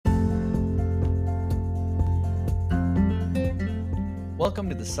Welcome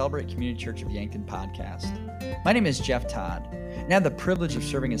to the Celebrate Community Church of Yankton podcast. My name is Jeff Todd, and I have the privilege of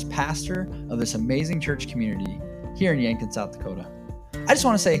serving as pastor of this amazing church community here in Yankton, South Dakota. I just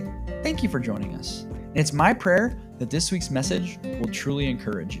want to say thank you for joining us. And it's my prayer that this week's message will truly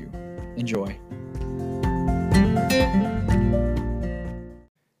encourage you. Enjoy.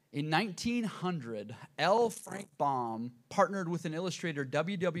 In 1900, L. Frank Baum partnered with an illustrator,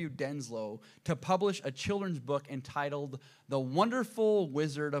 W.W. Denslow, to publish a children's book entitled The Wonderful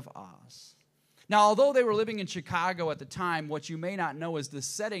Wizard of Oz. Now, although they were living in Chicago at the time, what you may not know is the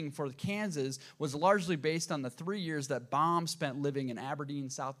setting for Kansas was largely based on the 3 years that Baum spent living in Aberdeen,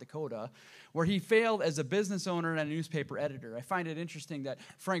 South Dakota, where he failed as a business owner and a newspaper editor. I find it interesting that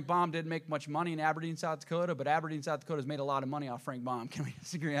Frank Baum didn't make much money in Aberdeen, South Dakota, but Aberdeen, South Dakota has made a lot of money off Frank Baum. Can we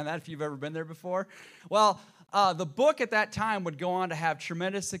disagree on that if you've ever been there before? Well, the book at that time would go on to have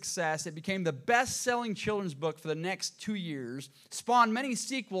tremendous success. It became the best-selling children's book for the next 2 years, spawned many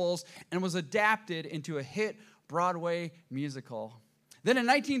sequels, and was adapted into a hit Broadway musical. Then in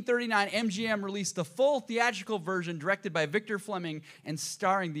 1939, MGM released the full theatrical version directed by Victor Fleming and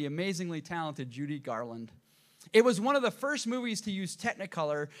starring the amazingly talented Judy Garland. It was one of the first movies to use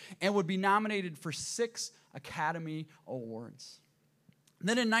Technicolor and would be nominated for 6 Academy Awards.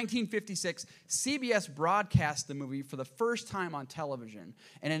 Then in 1956, CBS broadcast the movie for the first time on television.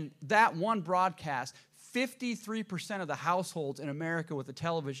 And in that one broadcast, 53% of the households in America with a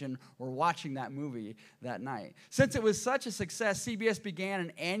television were watching that movie that night. Since it was such a success, CBS began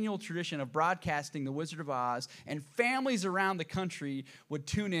an annual tradition of broadcasting The Wizard of Oz, and families around the country would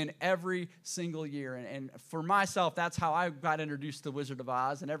tune in every single year. And for myself, that's how I got introduced to The Wizard of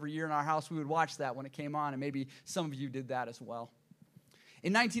Oz, and every year in our house we would watch that when it came on, and maybe some of you did that as well.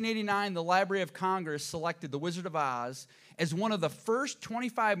 In 1989, the Library of Congress selected The Wizard of Oz as one of the first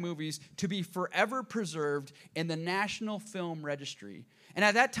 25 movies to be forever preserved in the National Film Registry. And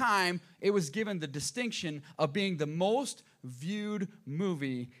at that time, it was given the distinction of being the most viewed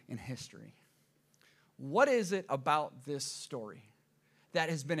movie in history. What is it about this story that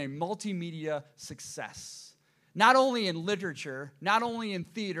has been a multimedia success? Not only in literature, not only in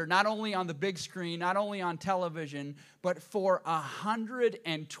theater, not only on the big screen, not only on television, but for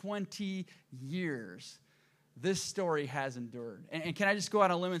 120 years, this story has endured. And can I just go out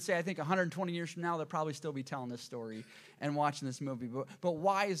on a limb and say, I think 120 years from now, they'll probably still be telling this story and watching this movie. But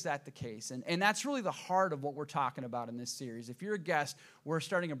why is that the case? And that's really the heart of what we're talking about in this series. If you're a guest, we're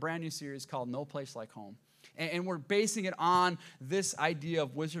starting a brand new series called No Place Like Home. And we're basing it on this idea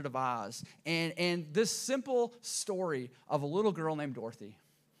of Wizard of Oz and this simple story of a little girl named Dorothy.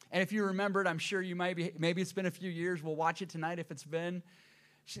 And if you remembered, I'm sure you maybe it's been a few years. We'll watch it tonight if it's been.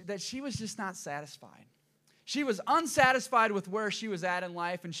 That she was just not satisfied. She was unsatisfied with where she was at in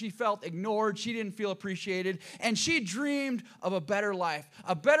life, and she felt ignored. She didn't feel appreciated, and she dreamed of a better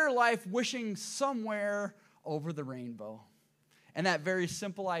life wishing somewhere over the rainbow. And that very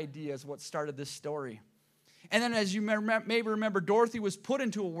simple idea is what started this story. And then as you maybe remember, Dorothy was put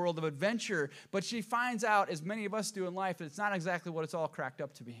into a world of adventure, but she finds out, as many of us do in life, that it's not exactly what it's all cracked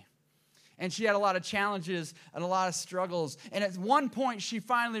up to be. And she had a lot of challenges and a lot of struggles. And at one point, she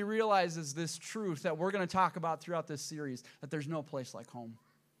finally realizes this truth that we're going to talk about throughout this series, that there's no place like home.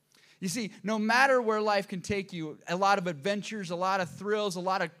 You see, no matter where life can take you, a lot of adventures, a lot of thrills, a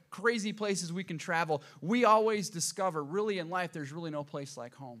lot of crazy places we can travel, we always discover, really in life, there's really no place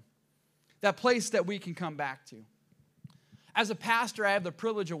like home. That place that we can come back to. As a pastor, I have the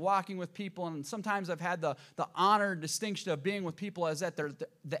privilege of walking with people, and sometimes I've had the honor and distinction of being with people as at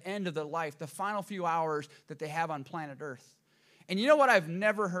the end of their life, the final few hours that they have on planet Earth. And you know what I've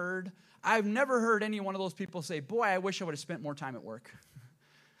never heard? I've never heard any one of those people say, boy, I wish I would have spent more time at work.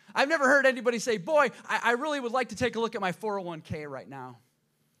 I've never heard anybody say, boy, I really would like to take a look at my 401k right now.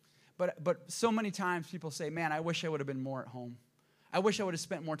 But so many times people say, man, I wish I would have been more at home. I wish I would have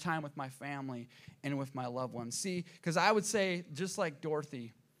spent more time with my family and with my loved ones. See, because I would say, just like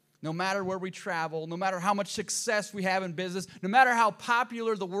Dorothy, no matter where we travel, no matter how much success we have in business, no matter how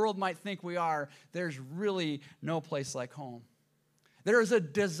popular the world might think we are, there's really no place like home. There is a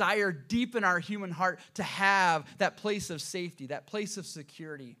desire deep in our human heart to have that place of safety, that place of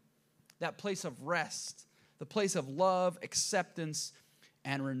security, that place of rest, the place of love, acceptance,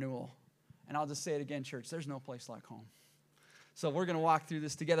 and renewal. And I'll just say it again, church, there's no place like home. So we're going to walk through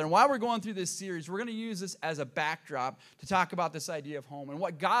this together. And while we're going through this series, we're going to use this as a backdrop to talk about this idea of home and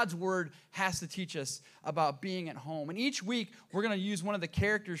what God's Word has to teach us about being at home. And each week, we're going to use one of the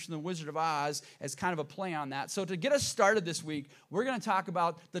characters from The Wizard of Oz as kind of a play on that. So to get us started this week, we're going to talk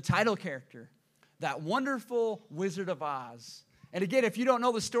about the title character, that wonderful Wizard of Oz. And again, if you don't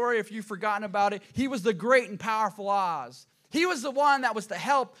know the story, if you've forgotten about it, he was the great and powerful Oz. He was the one that was to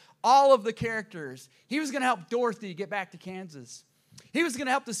help all of the characters. He was going to help Dorothy get back to Kansas. He was going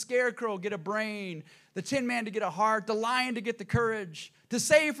to help the Scarecrow get a brain, the Tin Man to get a heart, the Lion to get the courage, to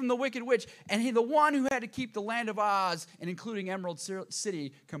save from the Wicked Witch, and the one who had to keep the land of Oz, and including Emerald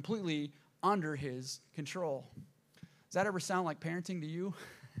City, completely under his control. Does that ever sound like parenting to you?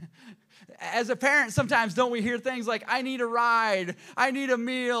 As a parent, sometimes don't we hear things like, I need a ride, I need a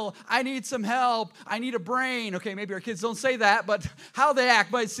meal, I need some help, I need a brain. Okay, maybe our kids don't say that, but how they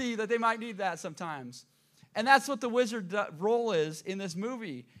act might see that they might need that sometimes. And that's what the wizard role is in this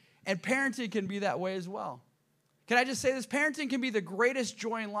movie. And parenting can be that way as well. Can I just say this? Parenting can be the greatest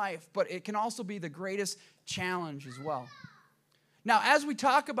joy in life, but it can also be the greatest challenge as well. Now, as we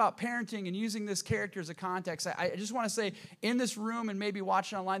talk about parenting and using this character as a context, I just want to say in this room and maybe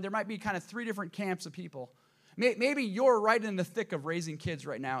watching online, there might be kind of three different camps of people. Maybe you're right in the thick of raising kids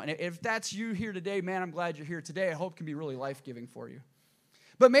right now. And if that's you here today, man, I'm glad you're here today. I hope it can be really life-giving for you.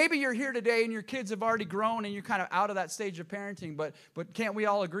 But maybe you're here today and your kids have already grown and you're kind of out of that stage of parenting, but can't we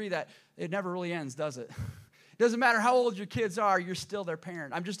all agree that it never really ends, does it? It doesn't matter how old your kids are, you're still their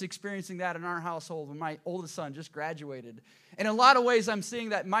parent. I'm just experiencing that in our household when my oldest son just graduated. And in a lot of ways, I'm seeing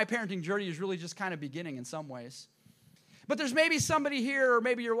that my parenting journey is really just kind of beginning in some ways. But there's maybe somebody here, or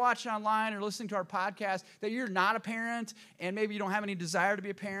maybe you're watching online or listening to our podcast, that you're not a parent, and maybe you don't have any desire to be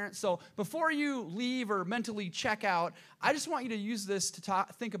a parent. So before you leave or mentally check out, I just want you to use this to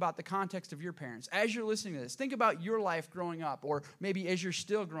think about the context of your parents. As you're listening to this, think about your life growing up, or maybe as you're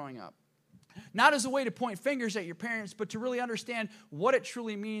still growing up. Not as a way to point fingers at your parents, but to really understand what it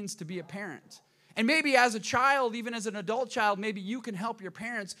truly means to be a parent. And maybe as a child, even as an adult child, maybe you can help your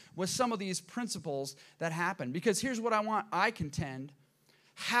parents with some of these principles that happen. Because here's what I contend.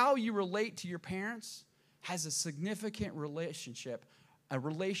 How you relate to your parents has a significant relation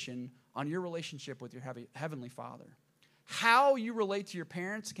on your relationship with your Heavenly Father. How you relate to your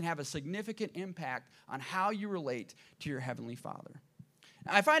parents can have a significant impact on how you relate to your Heavenly Father.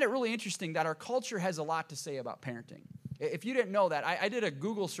 Now, I find it really interesting that our culture has a lot to say about parenting. If you didn't know that, I did a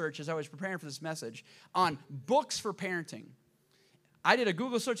Google search as I was preparing for this message on books for parenting. I did a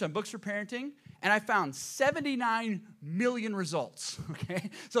Google search on books for parenting, and I found 79 million results,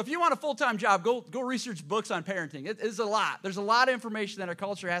 okay? So if you want a full-time job, go research books on parenting. It is a lot. There's a lot of information that our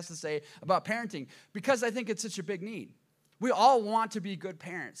culture has to say about parenting because I think it's such a big need. We all want to be good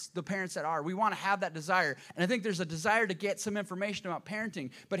parents, the parents that are. We want to have that desire. And I think there's a desire to get some information about parenting.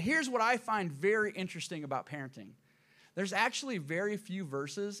 But here's what I find very interesting about parenting. There's actually very few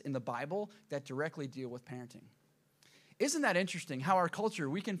verses in the Bible that directly deal with parenting. Isn't that interesting how our culture,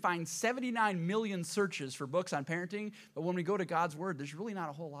 we can find 79 million searches for books on parenting, but when we go to God's Word, there's really not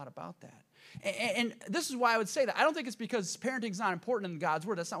a whole lot about that. And this is why I would say that. I don't think it's because parenting is not important in God's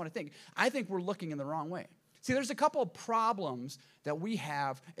Word. That's not what I think. I think we're looking in the wrong way. See, there's a couple of problems that we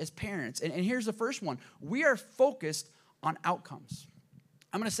have as parents. And here's the first one. We are focused on outcomes.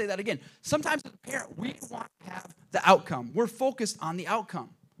 I'm going to say that again. Sometimes as a parent, we want to have the outcome. We're focused on the outcome.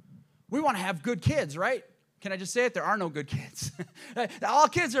 We want to have good kids, right? Can I just say it? There are no good kids. All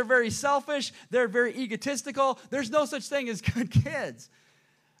kids are very selfish. They're very egotistical. There's no such thing as good kids.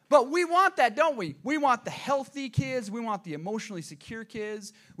 But we want that, don't we? We want the healthy kids. We want the emotionally secure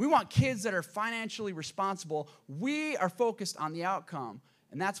kids. We want kids that are financially responsible. We are focused on the outcome,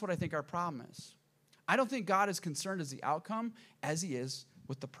 and that's what I think our problem is. I don't think God is concerned as the outcome as he is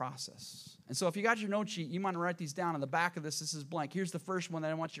with the process. And so if you got your note sheet, you might write these down. On the back of this is blank. Here's the first one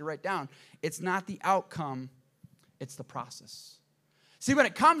that I want you to write down. It's not the outcome, it's the process. See, when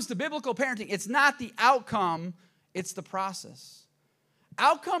it comes to biblical parenting, it's not the outcome, it's the process.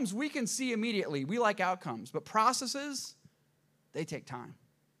 Outcomes we can see immediately. We like outcomes. But processes, they take time.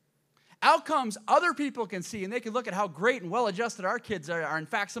 Outcomes other people can see, and they can look at how great and well-adjusted our kids are. In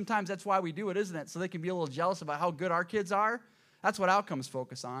fact, sometimes that's why we do it, isn't it? So they can be a little jealous about how good our kids are. That's what outcomes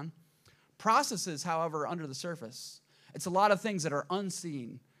focus on. Processes, however, are under the surface. It's a lot of things that are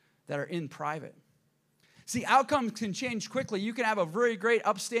unseen, that are in private. See, outcomes can change quickly. You can have a very great,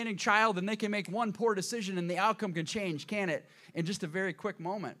 upstanding child, and they can make one poor decision, and the outcome can change, can it? In just a very quick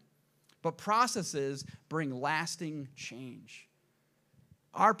moment. But processes bring lasting change.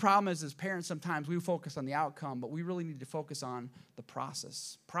 Our problem is, as parents, sometimes we focus on the outcome, but we really need to focus on the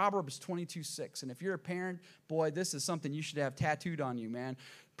process. Proverbs 22:6. And if you're a parent, boy, this is something you should have tattooed on you, man.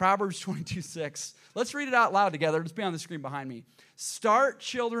 Proverbs 22:6. Let's read it out loud together. Let's be on the screen behind me. Start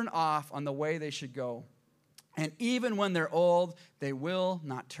children off on the way they should go. And even when they're old, they will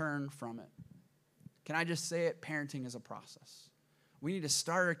not turn from it. Can I just say it? Parenting is a process. We need to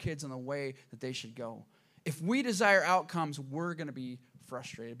start our kids on the way that they should go. If we desire outcomes, we're going to be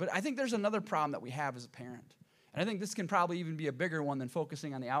frustrated. But I think there's another problem that we have as a parent. And I think this can probably even be a bigger one than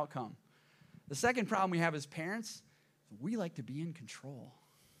focusing on the outcome. The second problem we have as parents, we like to be in control.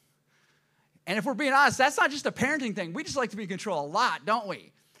 And if we're being honest, that's not just a parenting thing. We just like to be in control a lot, don't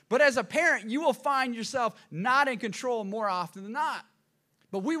we? But as a parent, you will find yourself not in control more often than not.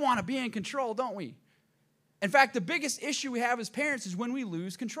 But we want to be in control, don't we? In fact, the biggest issue we have as parents is when we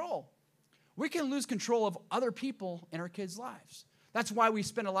lose control. We can lose control of other people in our kids' lives. That's why we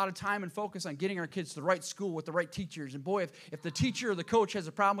spend a lot of time and focus on getting our kids to the right school with the right teachers. And boy, if the teacher or the coach has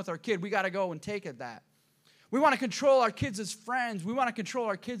a problem with our kid, we got to go and take it that. We want to control our kids as friends. We want to control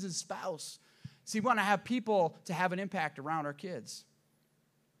our kids as spouse. See, we want to have people to have an impact around our kids.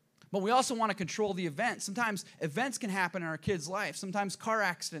 But we also want to control the events. Sometimes events can happen in our kids' life. Sometimes car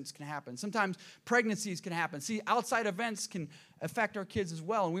accidents can happen. Sometimes pregnancies can happen. See, outside events can affect our kids as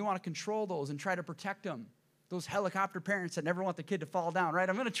well, and we want to control those and try to protect them. Those helicopter parents that never want the kid to fall down, right?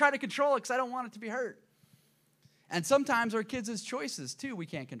 I'm going to try to control it because I don't want it to be hurt. And sometimes our kids' choices, too, we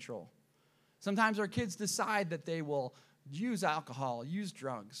can't control. Sometimes our kids decide that they will use alcohol, use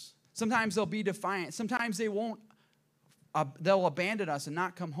drugs. Sometimes they'll be defiant. Sometimes they won't. They'll abandon us and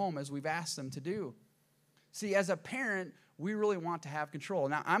not come home as we've asked them to do. See, as a parent, we really want to have control.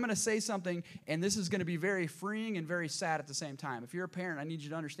 Now, I'm going to say something, and this is going to be very freeing and very sad at the same time. If you're a parent, I need you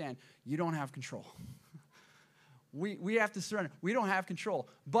to understand, you don't have control. We have to surrender. We don't have control.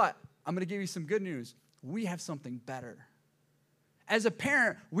 But I'm going to give you some good news. We have something better. As a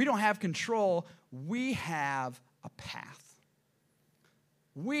parent, we don't have control. We have a path.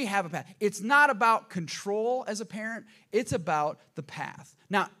 We have a path. It's not about control as a parent. It's about the path.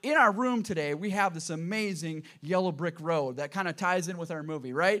 Now, in our room today, we have this amazing yellow brick road that kind of ties in with our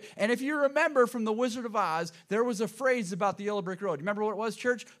movie, right? And if you remember from The Wizard of Oz, there was a phrase about the yellow brick road. Remember what it was,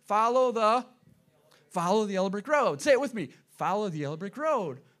 church? Follow the yellow brick road. Say it with me. Follow the yellow brick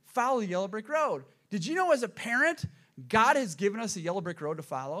road. Follow the yellow brick road. Did you know as a parent, God has given us a yellow brick road to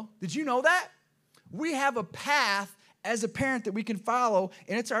follow? Did you know that? We have a path as a parent that we can follow,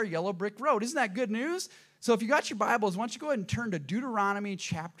 and it's our yellow brick road. Isn't that good news? So if you got your Bibles, why don't you go ahead and turn to Deuteronomy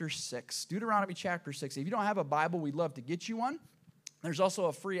chapter 6. Deuteronomy chapter 6. If you don't have a Bible, we'd love to get you one. There's also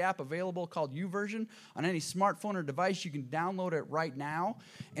a free app available called YouVersion on any smartphone or device. You can download it right now.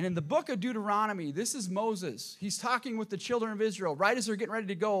 And in the book of Deuteronomy, this is Moses. He's talking with the children of Israel right as they're getting ready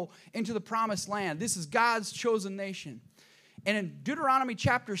to go into the promised land. This is God's chosen nation. And in Deuteronomy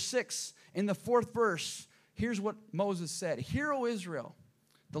chapter 6, in the 4th verse, here's what Moses said. Hear, O Israel,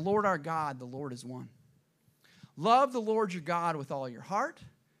 the Lord our God, the Lord is one. Love the Lord your God with all your heart,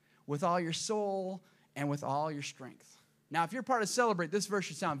 with all your soul, and with all your strength. Now, if you're part of Celebrate, this verse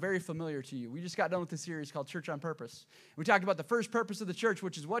should sound very familiar to you. We just got done with a series called Church on Purpose. We talked about the first purpose of the church,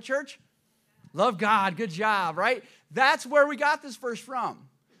 which is what, church? Love God. Good job, right? That's where we got this verse from.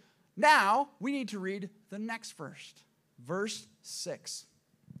 Now, we need to read the next verse. Verse 6.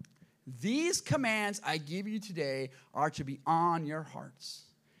 These commands I give you today are to be on your hearts.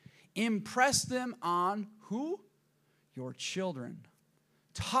 Impress them on who? Your children.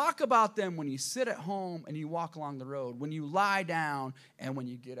 Talk about them when you sit at home and you walk along the road, when you lie down and when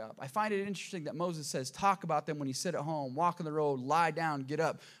you get up. I find it interesting that Moses says, talk about them when you sit at home, walk on the road, lie down, get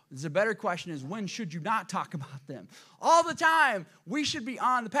up. The better question is, when should you not talk about them? All the time, we should be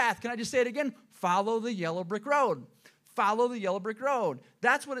on the path. Can I just say it again? Follow the yellow brick road. Follow the yellow brick road.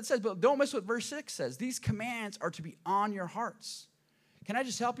 That's what it says, but don't miss what verse 6 says. These commands are to be on your hearts. Can I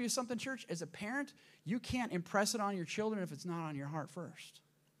just help you with something, church? As a parent, you can't impress it on your children if it's not on your heart first.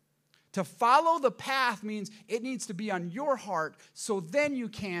 To follow the path means it needs to be on your heart, so then you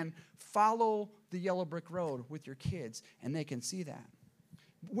can follow the yellow brick road with your kids, and they can see that.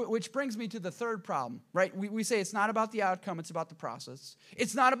 Which brings me to the third problem, right? We say it's not about the outcome, it's about the process.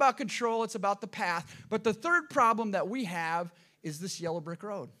 It's not about control, it's about the path. But the third problem that we have is this yellow brick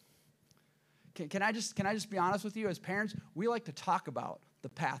road. Can I just be honest with you? As parents, we like to talk about the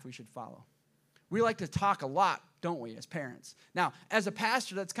path we should follow. We like to talk a lot, don't we, as parents? Now, as a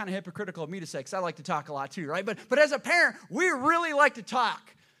pastor, that's kind of hypocritical of me to say, because I like to talk a lot too, right? But as a parent, we really like to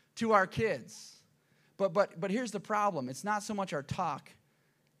talk to our kids. But here's the problem. It's not so much our talk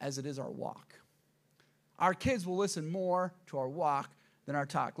as it is our walk. Our kids will listen more to our walk than our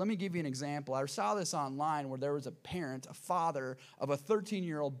talk. Let me give you an example. I saw this online where there was a parent, a father of a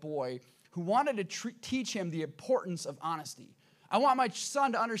 13-year-old boy who wanted to teach him the importance of honesty. I want my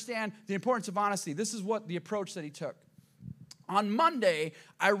son to understand the importance of honesty. This is what the approach that he took. On Monday,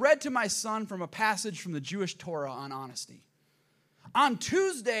 I read to my son from a passage from the Jewish Torah on honesty. On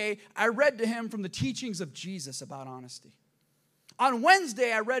Tuesday, I read to him from the teachings of Jesus about honesty. On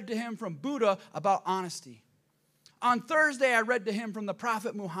Wednesday, I read to him from Buddha about honesty. On Thursday, I read to him from the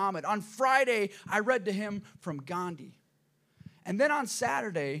Prophet Muhammad. On Friday, I read to him from Gandhi. And then on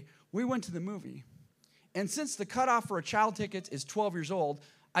Saturday, we went to the movie. And since the cutoff for a child ticket is 12 years old,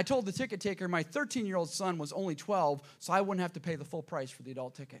 I told the ticket taker my 13-year-old son was only 12, so I wouldn't have to pay the full price for the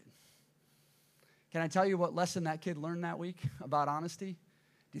adult ticket. Can I tell you what lesson that kid learned that week about honesty?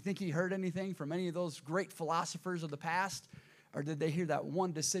 Do you think he heard anything from any of those great philosophers of the past? Or did they hear that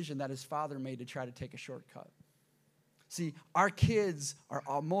one decision that his father made to try to take a shortcut? See, our kids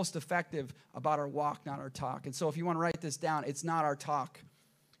are most effective about our walk, not our talk. And so if you want to write this down, it's not our talk,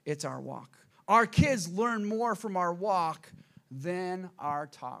 it's our walk. Our kids learn more from our walk than our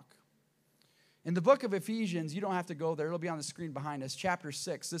talk. In the book of Ephesians, you don't have to go there. It'll be on the screen behind us. Chapter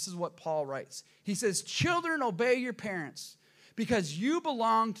 6, this is what Paul writes. He says, "Children, obey your parents, because you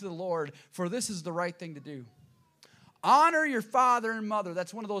belong to the Lord, for this is the right thing to do. Honor your father and mother."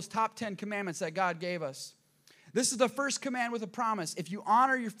 That's one of those top 10 commandments that God gave us. This is the first command with a promise. If you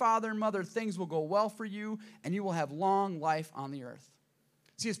honor your father and mother, things will go well for you, and you will have long life on the earth.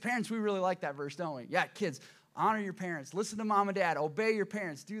 See, as parents, we really like that verse, don't we? Yeah, kids, honor your parents. Listen to mom and dad. Obey your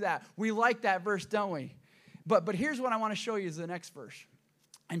parents. Do that. We like that verse, don't we? But here's what I want to show you is the next verse.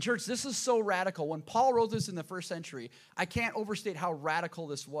 And church, this is so radical. When Paul wrote this in the first century, I can't overstate how radical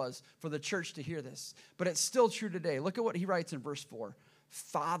this was for the church to hear this. But it's still true today. Look at what he writes in verse 4.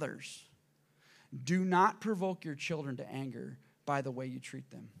 "Fathers, do not provoke your children to anger by the way you treat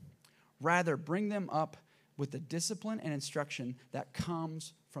them. Rather, bring them up with the discipline and instruction that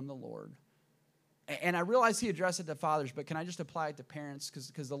comes from the Lord." And I realize he addressed it to fathers, but can I just apply it to parents?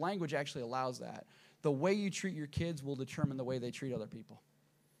 Because the language actually allows that. The way you treat your kids will determine the way they treat other people.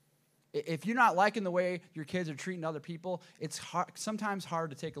 If you're not liking the way your kids are treating other people, it's sometimes hard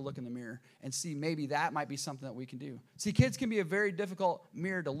to take a look in the mirror and see maybe that might be something that we can do. See, kids can be a very difficult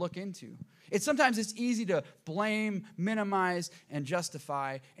mirror to look into. Sometimes it's easy to blame, minimize, and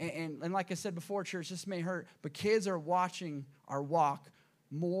justify. And like I said before, church, this may hurt, but kids are watching our walk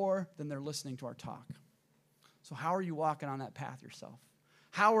more than they're listening to our talk. So how are you walking on that path yourself?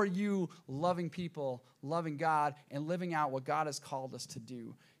 How are you loving people, loving God, and living out what God has called us to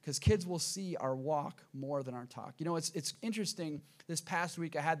do? Because kids will see our walk more than our talk. You know, it's interesting. This past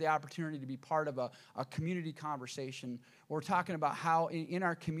week, I had the opportunity to be part of a community conversation. We're talking about how in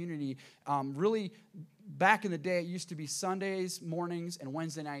our community, really back in the day, it used to be Sundays, mornings, and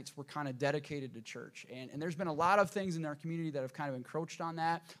Wednesday nights were kind of dedicated to church. And there's been a lot of things in our community that have kind of encroached on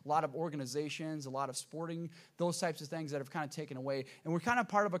that. A lot of organizations, a lot of sporting, those types of things that have kind of taken away. And we're kind of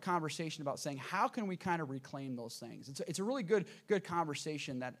part of a conversation about saying, how can we kind of reclaim those things? It's a really good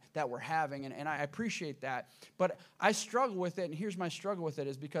conversation that we're having, and I appreciate that. But I struggle with it, and here's my struggle with it,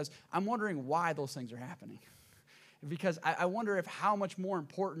 is because I'm wondering why those things are happening. Because I wonder if how much more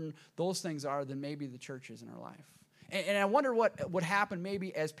important those things are than maybe the churches in our life. And I wonder what would happen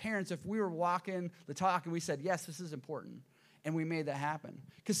maybe as parents if we were walking the talk and we said, yes, this is important, and we made that happen.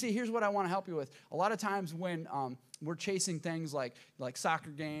 Because see, here's what I want to help you with. A lot of times when we're chasing things like soccer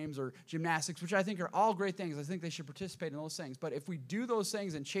games or gymnastics, which I think are all great things. I think they should participate in those things. But if we do those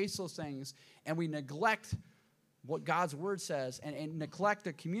things and chase those things and we neglect what God's word says and neglect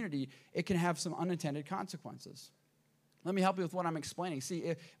the community, it can have some unintended consequences. Let me help you with what I'm explaining.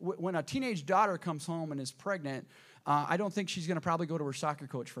 See, when a teenage daughter comes home and is pregnant, I don't think she's going to probably go to her soccer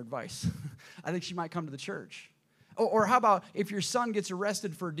coach for advice. I think she might come to the church. Or how about if your son gets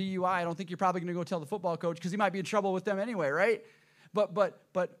arrested for DUI, I don't think you're probably going to go tell the football coach because he might be in trouble with them anyway, right? But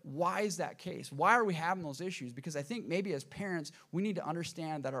why is that case? Why are we having those issues? Because I think maybe as parents, we need to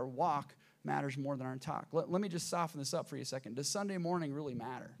understand that our walk matters more than our talk. Let me just soften this up for you a second. Does Sunday morning really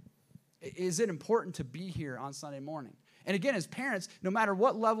matter? Is it important to be here on Sunday morning? And again, as parents, no matter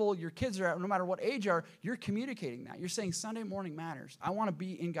what level your kids are at, no matter what age are, you're communicating that. You're saying Sunday morning matters. I want to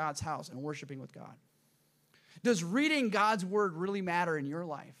be in God's house and worshiping with God. Does reading God's word really matter in your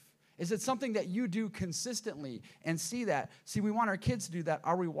life? Is it something that you do consistently and see that? See, we want our kids to do that.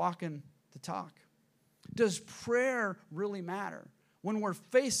 Are we walking the talk? Does prayer really matter? When we're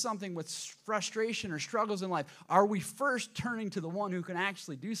faced something with frustration or struggles in life, are we first turning to the one who can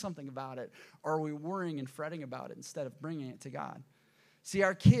actually do something about it, or are we worrying and fretting about it instead of bringing it to God? See,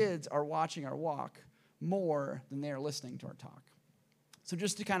 our kids are watching our walk more than they are listening to our talk. So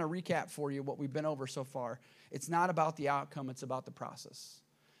just to kind of recap for you what we've been over so far, it's not about the outcome, it's about the process.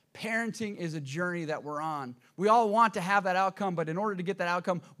 Parenting is a journey that we're on. We all want to have that outcome, but in order to get that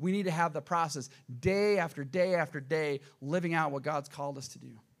outcome, we need to have the process day after day after day, living out what God's called us to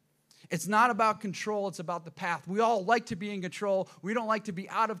do. It's not about control, it's about the path. We all like to be in control. We don't like to be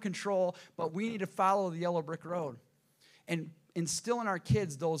out of control, but we need to follow the yellow brick road and instill in our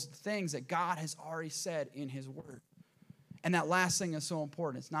kids those things that God has already said in his word. And that last thing is so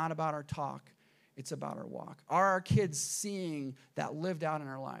important. It's not about our talk. It's about our walk. Are our kids seeing that lived out in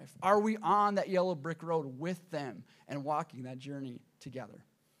our life? Are we on that yellow brick road with them and walking that journey together?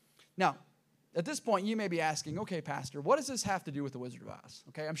 Now, at this point, you may be asking, okay, Pastor, what does this have to do with the Wizard of Oz?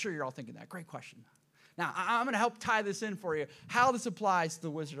 Okay, I'm sure you're all thinking that. Great question. Now, I'm going to help tie this in for you, how this applies to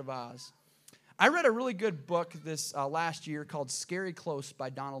the Wizard of Oz. I read a really good book this last year called Scary Close by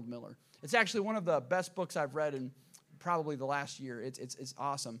Donald Miller. It's actually one of the best books I've read in probably the last year. It's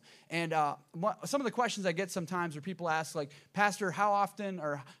awesome. And some of the questions I get sometimes are people ask, like, Pastor, how often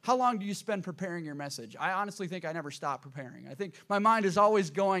or how long do you spend preparing your message? I honestly think I never stop preparing. I think my mind is always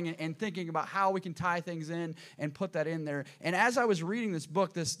going and thinking about how we can tie things in and put that in there. And as I was reading this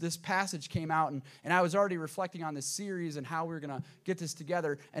book, this passage came out, and I was already reflecting on this series and how we were going to get this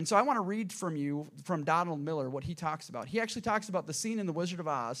together. And so I want to read from Donald Miller what he talks about. He actually talks about the scene in The Wizard of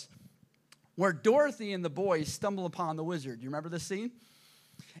Oz where Dorothy and the boys stumble upon the wizard. You remember this scene?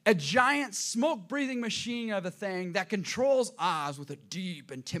 A giant smoke-breathing machine of a thing that controls Oz with a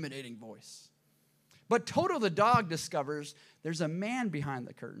deep, intimidating voice. But Toto the dog discovers there's a man behind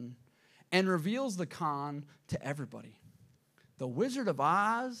the curtain and reveals the con to everybody. The Wizard of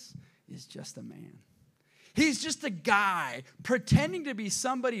Oz is just a man. He's just a guy pretending to be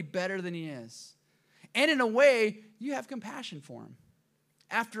somebody better than he is. And in a way, you have compassion for him.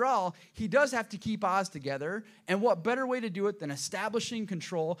 After all, he does have to keep Oz together, and what better way to do it than establishing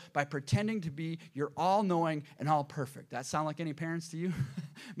control by pretending to be your all-knowing and all-perfect? That sound like any parents to you?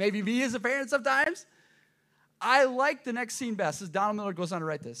 Maybe me as a parent sometimes? I like the next scene best. As Donald Miller goes on to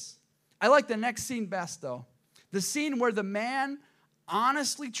write this. I like the next scene best, though. The scene where the man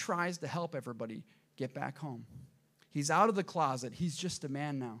honestly tries to help everybody get back home. He's out of the closet. He's just a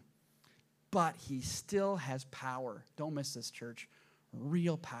man now. But he still has power. Don't miss this, church.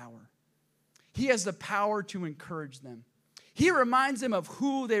 Real power. He has the power to encourage them. He reminds them of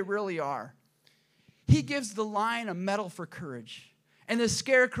who they really are. He gives the lion a medal for courage and the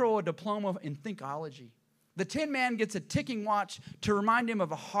scarecrow a diploma in thinkology. The Tin Man gets a ticking watch to remind him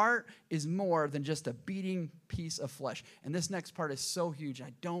of a heart is more than just a beating piece of flesh. And this next part is so huge.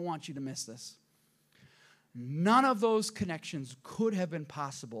 I don't want you to miss this. None of those connections could have been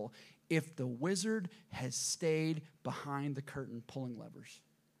possible if the wizard has stayed behind the curtain pulling levers.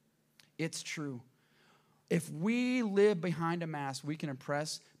 It's true. If we live behind a mask, we can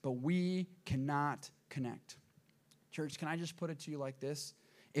impress, but we cannot connect. Church, can I just put it to you like this?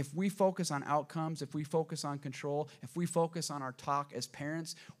 If we focus on outcomes, if we focus on control, if we focus on our talk as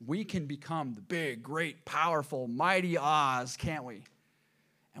parents, we can become the big, great, powerful, mighty Oz, can't we?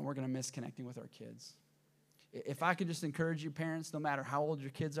 And we're going to miss connecting with our kids. If I could just encourage you, parents, no matter how old your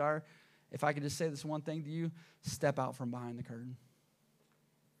kids are, if I could just say this one thing to you, step out from behind the curtain.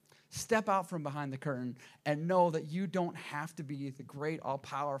 Step out from behind the curtain and know that you don't have to be the great,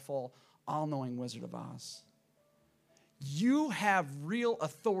 all-powerful, all-knowing Wizard of Oz. You have real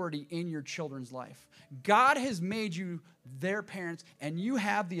authority in your children's life. God has made you their parents, and you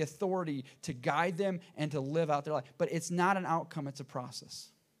have the authority to guide them and to live out their life. But it's not an outcome, it's a process.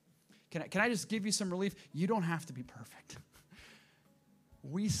 Can I just give you some relief? You don't have to be perfect.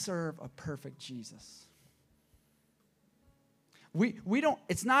 We serve a perfect Jesus. We don't,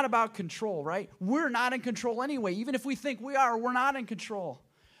 it's not about control, right? We're not in control anyway. Even if we think we are, we're not in control.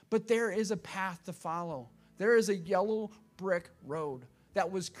 But there is a path to follow. There is a yellow brick road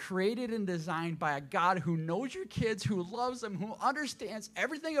that was created and designed by a God who knows your kids, who loves them, who understands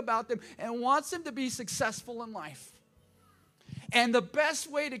everything about them, and wants them to be successful in life. And the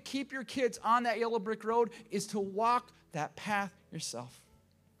best way to keep your kids on that yellow brick road is to walk that path yourself.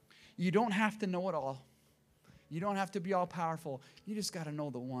 You don't have to know it all. You don't have to be all powerful. You just got to know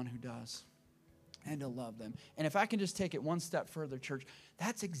the one who does and to love them. And if I can just take it one step further, church,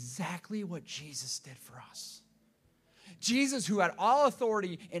 that's exactly what Jesus did for us. Jesus, who had all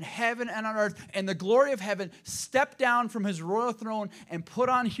authority in heaven and on earth and the glory of heaven, stepped down from his royal throne and put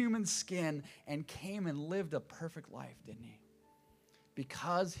on human skin and came and lived a perfect life, didn't he?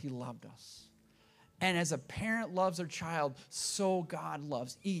 Because he loved us. And as a parent loves their child, so God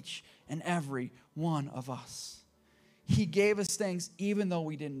loves each and every one of us. He gave us things even though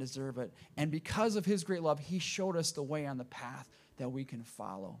we didn't deserve it. And because of his great love, he showed us the way on the path that we can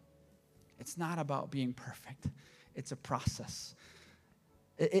follow. It's not about being perfect. It's a process.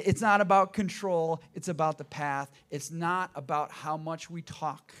 It's not about control. It's about the path. It's not about how much we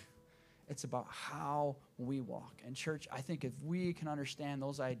talk. It's about how we walk. And church, I think if we can understand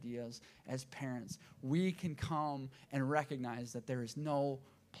those ideas as parents, we can come and recognize that there is no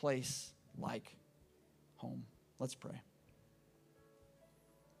place like home. Let's pray.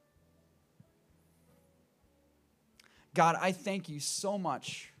 God, I thank you so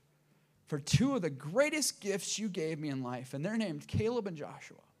much for two of the greatest gifts you gave me in life, and they're named Caleb and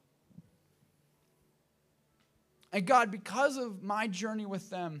Joshua. And God, because of my journey with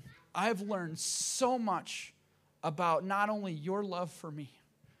them, I've learned so much about not only your love for me,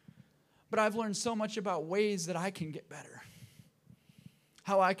 but I've learned so much about ways that I can get better,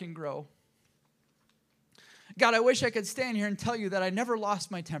 how I can grow. God, I wish I could stand here and tell you that I never lost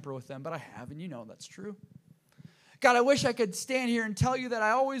my temper with them, but I have, and you know that's true. God, I wish I could stand here and tell you that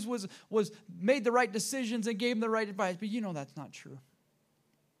I always was made the right decisions and gave them the right advice, but you know that's not true.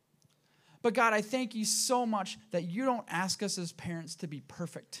 But God, I thank you so much that you don't ask us as parents to be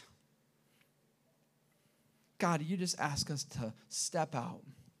perfect. God, you just ask us to step out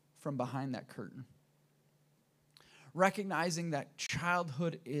from behind that curtain, recognizing that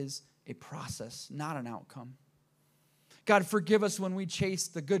childhood is a process, not an outcome. God, forgive us when we chase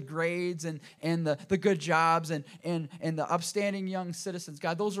the good grades and the good jobs and the upstanding young citizens.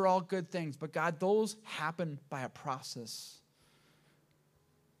 God, those are all good things, but God, those happen by a process.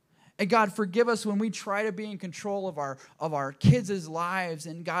 And God, forgive us when we try to be in control of our kids' lives,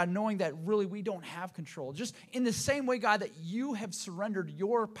 and God, knowing that really we don't have control. Just in the same way, God, that you have surrendered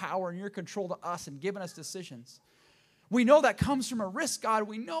your power and your control to us and given us decisions. We know that comes from a risk, God.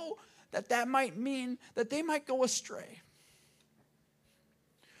 We know that might mean that they might go astray.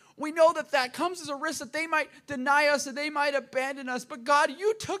 We know that comes as a risk that they might deny us and they might abandon us. But God,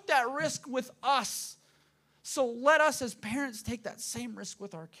 you took that risk with us. So let us as parents take that same risk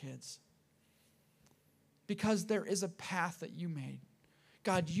with our kids. Because there is a path that you made.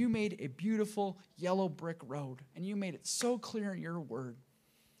 God, you made a beautiful yellow brick road. And you made it so clear in your word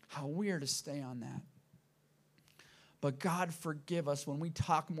how we are to stay on that. But God, forgive us when we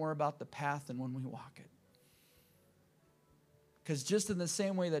talk more about the path than when we walk it. Because just in the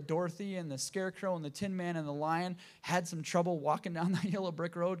same way that Dorothy and the Scarecrow and the Tin Man and the Lion had some trouble walking down that yellow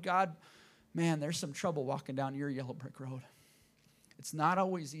brick road, God, man, there's some trouble walking down your yellow brick road. It's not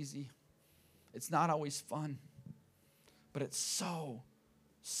always easy. It's not always fun. But it's so,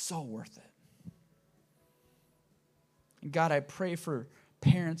 so worth it. And God, I pray for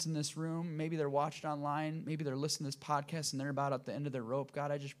parents in this room. Maybe they're watching online. Maybe they're listening to this podcast and they're about at the end of their rope.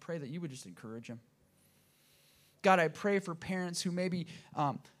 God, I just pray that you would just encourage them. God, I pray for parents who maybe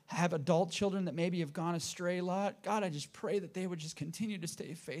have adult children that maybe have gone astray a lot. God, I just pray that they would just continue to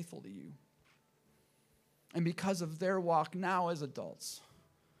stay faithful to you. And because of their walk now as adults,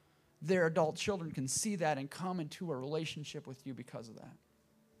 their adult children can see that and come into a relationship with you because of that.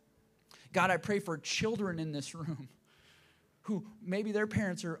 God, I pray for children in this room who maybe their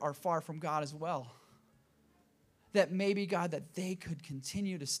parents are far from God as well. That maybe, God, that they could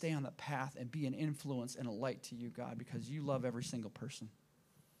continue to stay on the path and be an influence and a light to you, God, because you love every single person.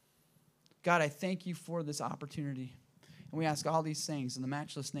 God, I thank you for this opportunity. And we ask all these things in the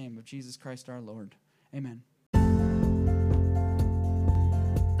matchless name of Jesus Christ our Lord. Amen.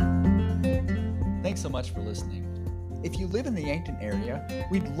 Thanks so much for listening. If you live in the Yankton area,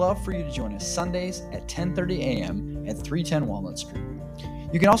 we'd love for you to join us Sundays at 10:30 a.m. at 310 Walnut Street.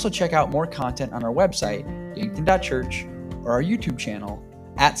 You can also check out more content on our website, yankton.church, or our YouTube channel,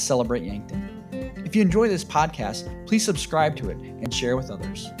 @CelebrateYankton. If you enjoy this podcast, please subscribe to it and share with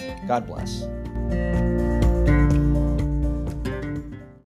others. God bless.